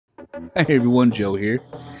Hey everyone, Joe here.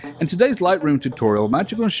 In today's Lightroom tutorial, I'm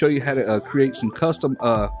actually going to show you how to create some custom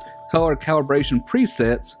color calibration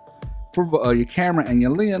presets for your camera and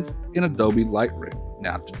your lens in Adobe Lightroom.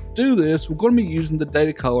 Now to do this, we're going to be using the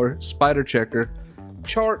Datacolor SpyderCheckr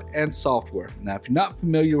chart and software. Now if you're not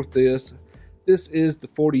familiar with this, this is the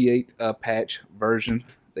 48 patch version.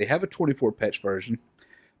 They have a 24 patch version.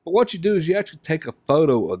 But what you do is you actually take a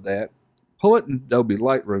photo of that, pull it in Adobe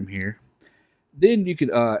Lightroom here. Then you can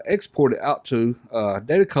export it out to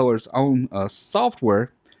Datacolor's own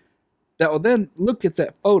software that will then look at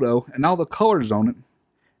that photo and all the colors on it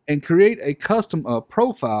and create a custom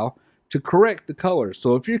profile to correct the colors.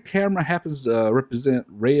 So if your camera happens to represent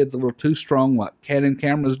reds a little too strong like Canon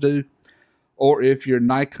cameras do, or if your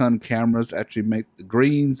Nikon cameras actually make the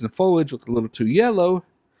greens and foliage look a little too yellow,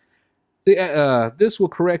 this will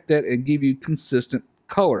correct that and give you consistent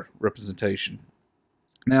color representation.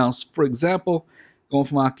 Now, for example, going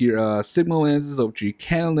from like your Sigma lenses over to your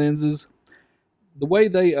Canon lenses, the way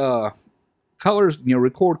they colors,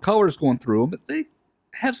 record colors going through them, but they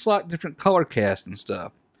have slightly different color cast and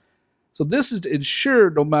stuff. So this is to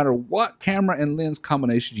ensure no matter what camera and lens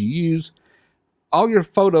combination you use, all your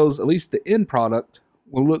photos, at least the end product,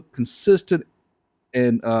 will look consistent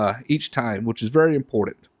in each time, which is very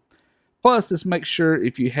important. Plus, this makes sure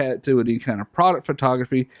if you had to do any kind of product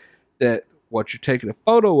photography that what you're taking a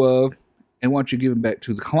photo of and what you're giving back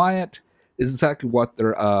to the client is exactly what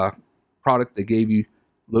their product they gave you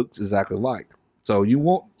looks exactly like. So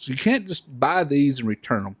you can't just buy these and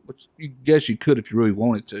return them, which you guess you could if you really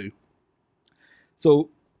wanted to. So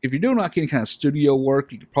if you're doing like any kind of studio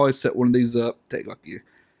work, you could probably set one of these up, take like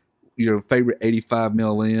your favorite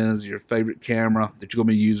 85mm lens, your favorite camera that you're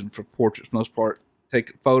going to be using for portraits for the most part, take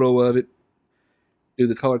a photo of it, do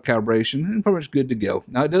the color calibration, and pretty much good to go.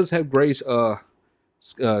 Now it does have gray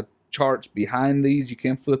charts behind these. You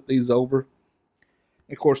can flip these over.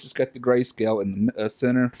 And of course, it's got the grayscale in the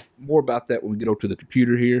center. More about that when we get over to the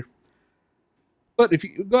computer here. But if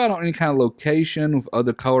you go out on any kind of location with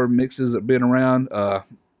other color mixes that have been around,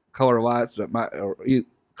 color lights that might, or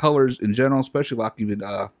colors in general, especially like even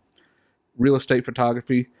real estate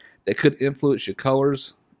photography, that could influence your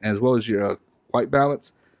colors as well as your white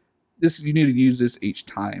balance. You need to use this each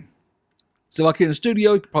time. So like here in the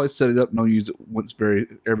studio, you can probably set it up and don't use it once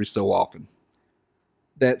every so often.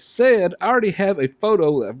 That said, I already have a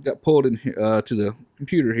photo that I've got pulled in here, to the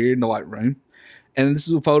computer here in the Lightroom. And this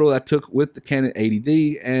is a photo I took with the Canon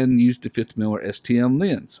 80D and used the 50mm STM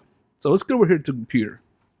lens. So let's go over here to the computer.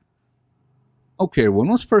 Okay, everyone,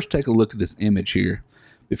 let's first take a look at this image here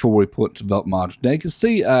before we put it to develop module. Now you can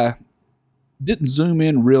see I didn't zoom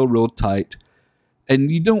in real tight. And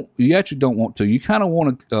you actually don't want to. You kind of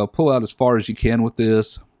want to pull out as far as you can with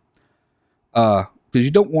this, because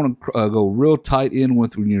you don't want to go real tight in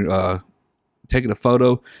with when you're taking a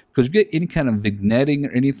photo. Because if you get any kind of vignetting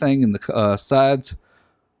or anything in the sides,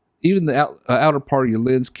 even the outer part of your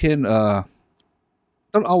lens can don't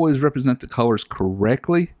always represent the colors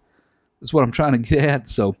correctly. That's what I'm trying to get at.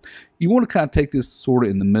 So you want to kind of take this sort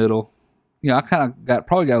of in the middle. I kind of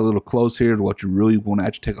probably got a little close here to what you really want to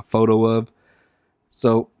actually take a photo of.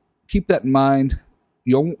 So keep that in mind.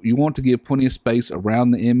 You want to give plenty of space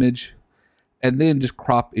around the image and then just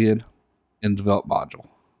crop in develop module.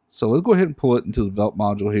 So let's go ahead and pull it into the develop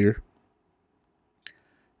module here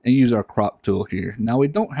and use our crop tool here. Now we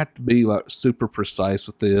don't have to be like super precise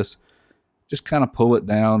with this. Just kind of pull it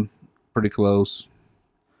down pretty close,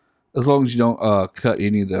 as long as you don't cut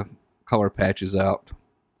any of the color patches out.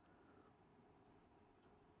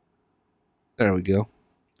 There we go.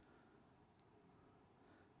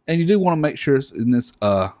 And you do want to make sure it's in this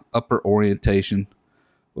upper orientation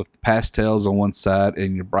with the pastels on one side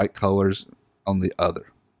and your bright colors on the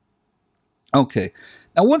other. Okay,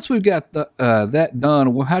 now once we've got that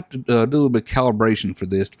done, we'll have to do a little bit of calibration for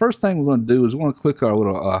this. The first thing we're going to do is we're going to click our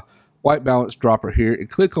little white balance dropper here and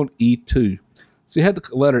click on E2. So you have the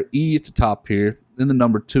letter E at the top here, then the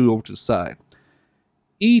number 2 over to the side.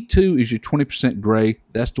 E2 is your 20% gray.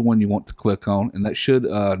 That's the one you want to click on, and that should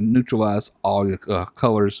neutralize all your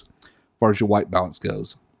colors as far as your white balance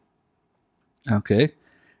goes. Okay, it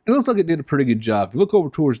looks like it did a pretty good job. If you look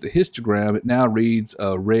over towards the histogram, it now reads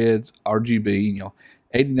reds, RGB,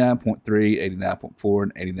 89.3, 89.4,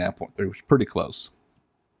 and 89.3, which is pretty close.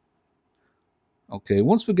 Okay,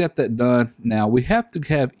 once we got that done, now we have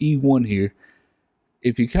to have E1 here.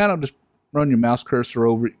 If you kind of just run your mouse cursor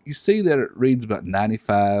over it, you see that it reads about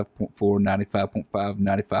 95.4, 95.5,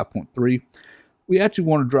 95.3. We actually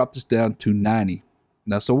want to drop this down to 90.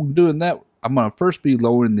 Now, so we're doing that. I'm going to first be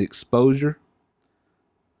lowering the exposure.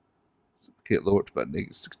 So can't lower it to about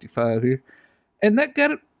 -65 here. And that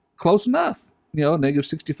got it close enough. You know, negative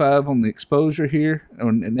 65 on the exposure here,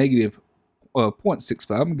 or negative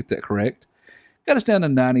 0.65. I'm going to get that correct. Got us down to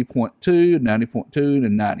 90.2, 90.2,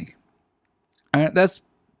 and 90. All right, that's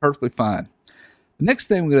perfectly fine. The next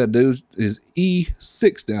thing we're going to do is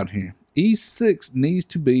E6 down here. E6 needs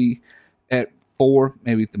to be at 4,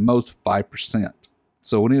 maybe at the most 5%.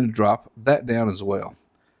 So we need to drop that down as well.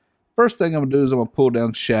 First thing I'm going to do is I'm going to pull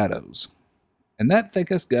down shadows. And that, I think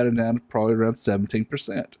that's got it down to probably around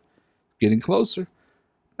 17%. Getting closer.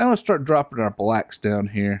 Now let's start dropping our blacks down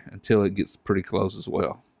here until it gets pretty close as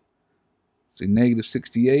well. See, negative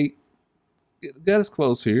 68. Got us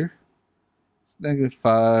close here. Negative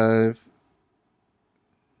 5.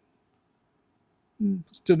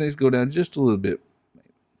 Still needs to go down just a little bit.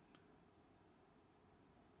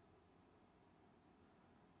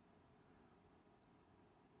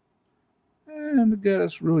 And it got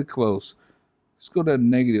us really close. Let's go down to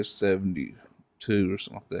negative 72 or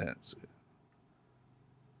something like that. So,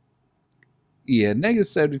 yeah, negative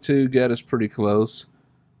 72 got us pretty close.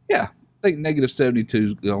 Yeah, I think negative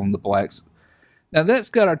 72 is on the blacks. Now that's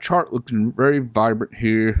got our chart looking very vibrant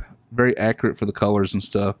here, very accurate for the colors and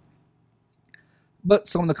stuff. But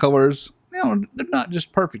some of the colors, you know, they're not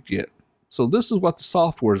just perfect yet. So this is what the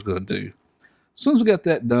software is going to do. As soon as we got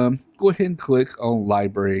that done, go ahead and click on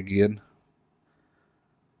Library again.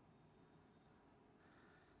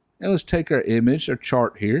 And let's take our image, our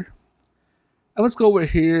chart here. And let's go over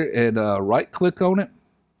here and right-click on it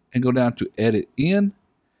and go down to Edit In.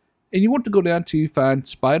 And you want to go down to find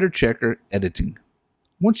SpyderCheckr Editing.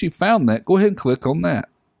 Once you've found that, go ahead and click on that.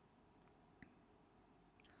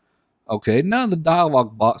 Okay, now the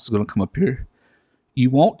dialog box is going to come up here. You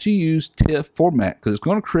want to use TIFF format because it's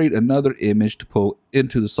going to create another image to pull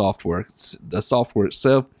into the software. The software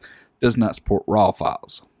itself does not support RAW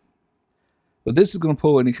files. But this is going to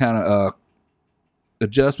pull any kind of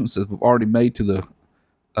adjustments that we've already made to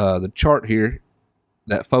the chart here,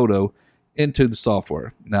 that photo, into the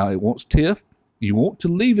software. Now it wants TIFF. You want to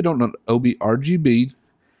leave it on an OB-RGB,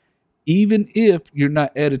 even if you're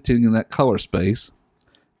not editing in that color space.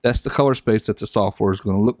 That's the color space that the software is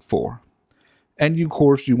going to look for. And you, of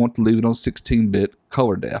course, you want to leave it on 16-bit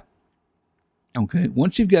color depth. Okay,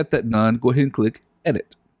 once you've got that done, go ahead and click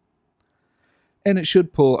Edit. And it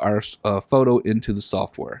should pull our photo into the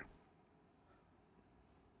software.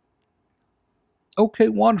 Okay,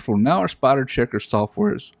 wonderful. Now our SpyderCheckr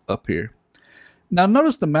software is up here. Now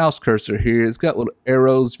notice the mouse cursor here. It's got little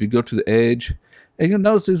arrows if you go to the edge. And you'll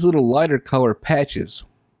notice these little lighter color patches.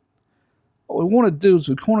 What we want to do is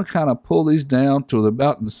we want to kind of pull these down to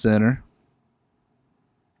about in the center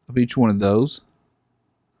of each one of those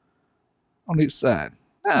on each side.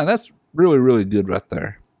 Ah, that's really, really good right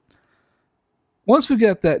there. Once we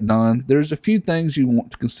got that done, there's a few things you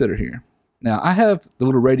want to consider here. Now, I have the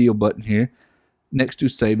little radio button here next to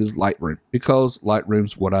Save as Lightroom because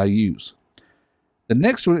Lightroom's what I use. The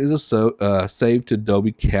next one is a save to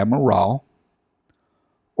Adobe Camera Raw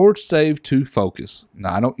or save to Focus.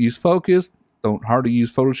 Now, I don't use Focus, don't hardly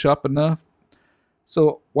use Photoshop enough.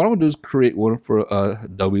 So what I'm going to do is create one for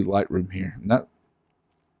Adobe Lightroom here.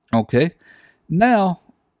 Okay, now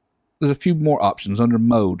there's a few more options under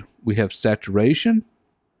mode. We have saturation,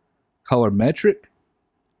 colorimetric,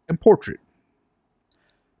 and portrait.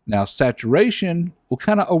 Now saturation will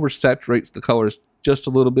kind of oversaturates the colors just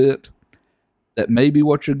a little bit. That may be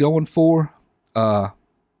what you're going for. I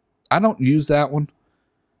don't use that one,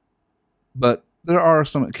 but there are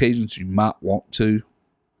some occasions you might want to.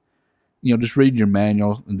 You know, just read your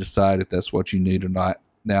manual and decide if that's what you need or not.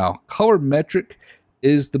 Now, colorimetric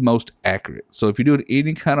is the most accurate. So if you're doing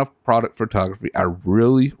any kind of product photography, I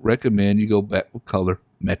really recommend you go back with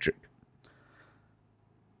colorimetric.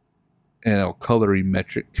 And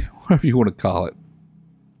colorimetric, whatever you want to call it.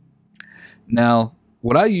 Now,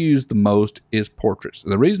 what I use the most is portraits.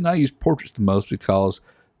 And the reason I use portraits the most because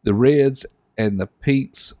the reds and the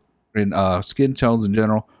pinks and skin tones in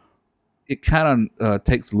general, it kind of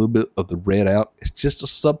takes a little bit of the red out. It's just a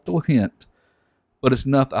subtle hint, but it's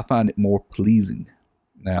enough I find it more pleasing.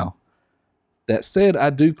 Now, that said,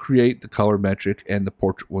 I do create the colorimetric and the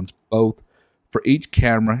portrait ones both for each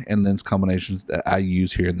camera and lens combinations that I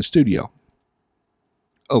use here in the studio.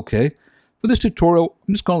 Okay, for this tutorial,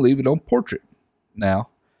 I'm just going to leave it on portrait. Now,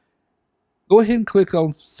 go ahead and click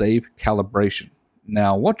on Save Calibration.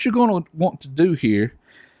 Now, what you're going to want to do here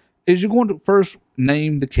is you're going to first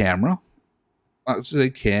name the camera. Let's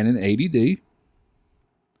say Canon 80D.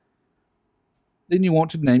 Then you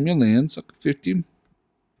want to name your lens, like a 50mm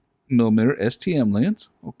STM lens.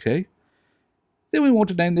 Okay. Then we want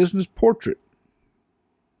to name this one as Portrait.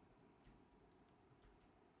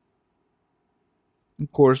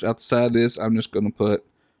 Of course, outside this, I'm just going to put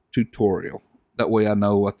tutorial. That way I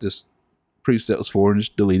know what this preset was for and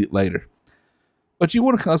just delete it later. But you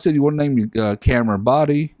want to, like I said, you want to name your camera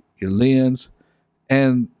body, your lens,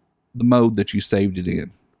 and the mode that you saved it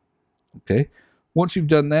in. Okay. Once you've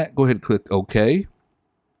done that, go ahead and click OK.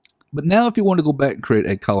 But now if you want to go back and create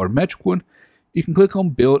a colorimetric one, you can click on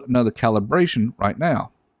Build Another Calibration right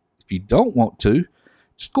now. If you don't want to,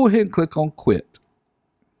 just go ahead and click on Quit.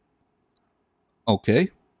 Okay.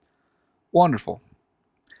 Wonderful.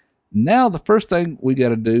 Now the first thing we got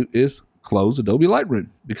to do is close Adobe Lightroom,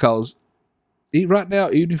 because right now,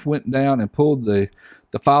 even if we went down and pulled the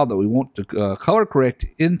file that we want to color correct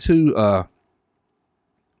into the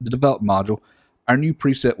develop module, our new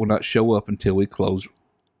preset will not show up until we close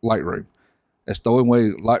Lightroom. That's the only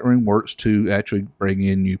way Lightroom works to actually bring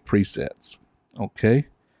in new presets. Okay,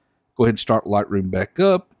 go ahead and start Lightroom back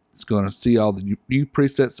up. It's going to see all the new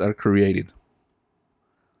presets that are created.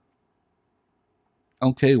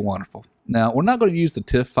 Okay, wonderful. Now, we're not going to use the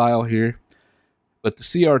TIFF file here, but the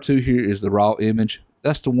CR2 here is the raw image.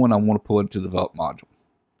 That's the one I want to pull into the develop module.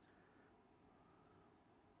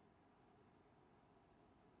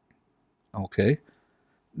 Okay.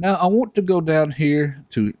 Now, I want to go down here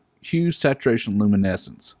to Hue, Saturation,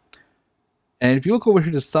 Luminescence. And if you look over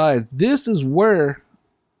here to the side, this is where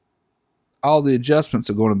all the adjustments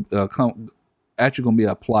are going to actually going to be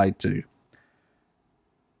applied to.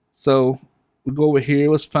 So, we go over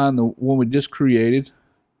here. Let's find the one we just created.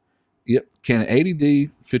 Yep, Canon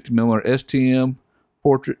 80D 50mm STM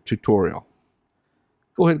portrait tutorial.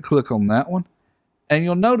 Go ahead and click on that one, and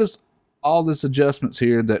you'll notice all these adjustments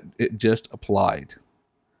here that it just applied.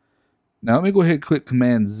 Now let me go ahead and click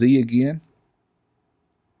Command Z again,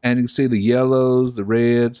 and you can see the yellows, the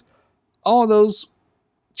reds, all of those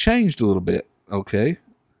changed a little bit. Okay,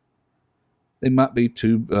 they might be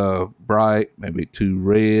too bright, maybe too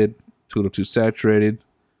red, a little too saturated.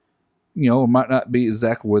 You know, it might not be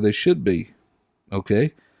exactly where they should be. Okay,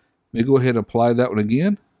 let me go ahead and apply that one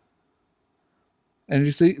again. And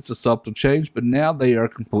you see, it's a subtle change, but now they are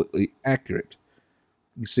completely accurate.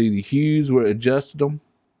 You see the hues where it adjusted them,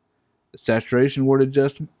 the saturation where it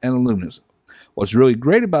adjusted them, and the luminance. What's really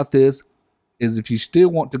great about this is if you still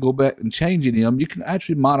want to go back and change any of them, you can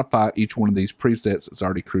actually modify each one of these presets that's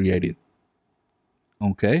already created.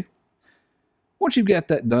 Okay. Once you've got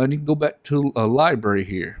that done, you can go back to a library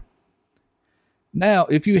here. Now,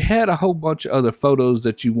 if you had a whole bunch of other photos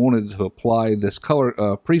that you wanted to apply this color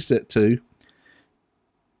preset to,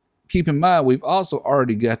 keep in mind we've also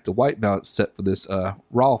already got the white balance set for this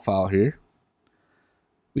raw file here.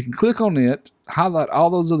 We can click on it, highlight all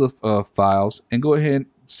those other files, and go ahead and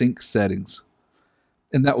sync settings.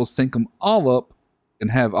 And that will sync them all up and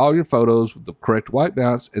have all your photos with the correct white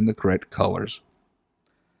balance and the correct colors.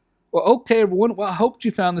 Well, okay, everyone. Well, I hope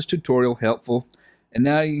you found this tutorial helpful, and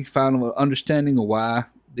now you found an understanding of why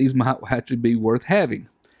these might actually be worth having.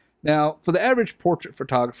 Now, for the average portrait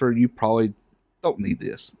photographer, you probably don't need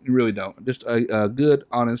this. You really don't. Just a good,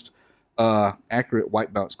 honest, accurate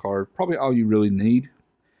white balance card, probably all you really need.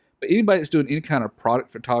 But anybody that's doing any kind of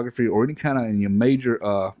product photography or any kind of major,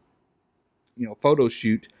 photo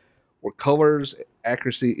shoot where colors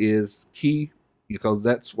accuracy is key, because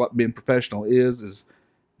that's what being professional is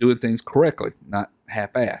doing things correctly, not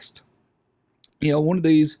half-assed. You know, one of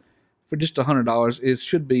these for just $100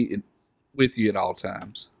 should be with you at all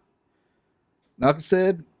times. Now, like I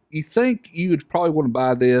said, you think you would probably want to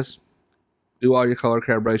buy this, do all your color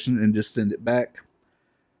calibration, and just send it back.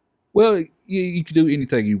 Well, you can do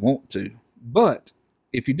anything you want to, but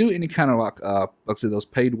if you do any kind of like I said, those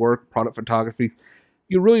paid work, product photography,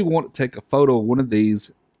 you really want to take a photo of one of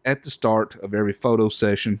these at the start of every photo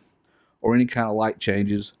session or any kind of light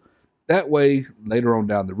changes. That way, later on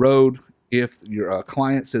down the road, if your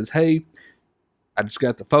client says, hey, I just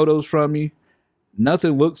got the photos from you,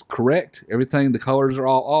 nothing looks correct, everything, the colors are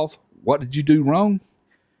all off, what did you do wrong?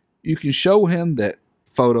 You can show him that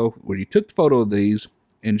photo where you took the photo of these,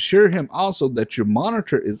 and assure him also that your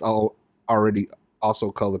monitor is already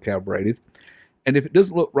also color calibrated. And if it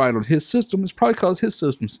doesn't look right on his system, it's probably because his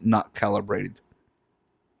system's not calibrated.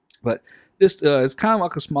 But this is kind of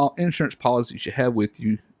like a small insurance policy you should have with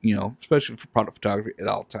you, especially for product photography at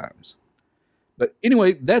all times. But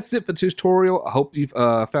anyway, that's it for the tutorial. I hope you've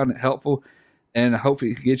found it helpful, and I hope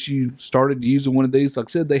it gets you started using one of these. Like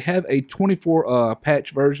I said, they have a 24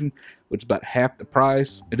 patch version, which is about half the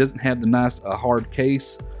price. It doesn't have the nice hard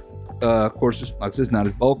case. Of course, like I said, it's not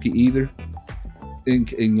as bulky either. And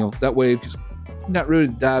that way, if you're not really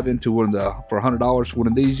dive into one of the for $100 for one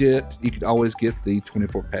of these yet, you could always get the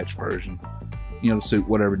 24 patch version, to suit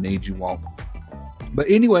whatever needs you want. But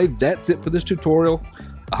anyway, that's it for this tutorial.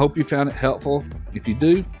 I hope you found it helpful. If you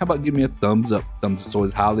do, how about give me a thumbs up? Thumbs up's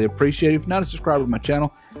always highly appreciated. If you're not a subscriber to my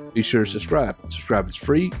channel, be sure to subscribe. Subscribe is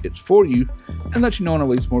free, it's for you, and let you know when I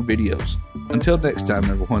release more videos. Until next time,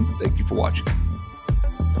 everyone, thank you for watching.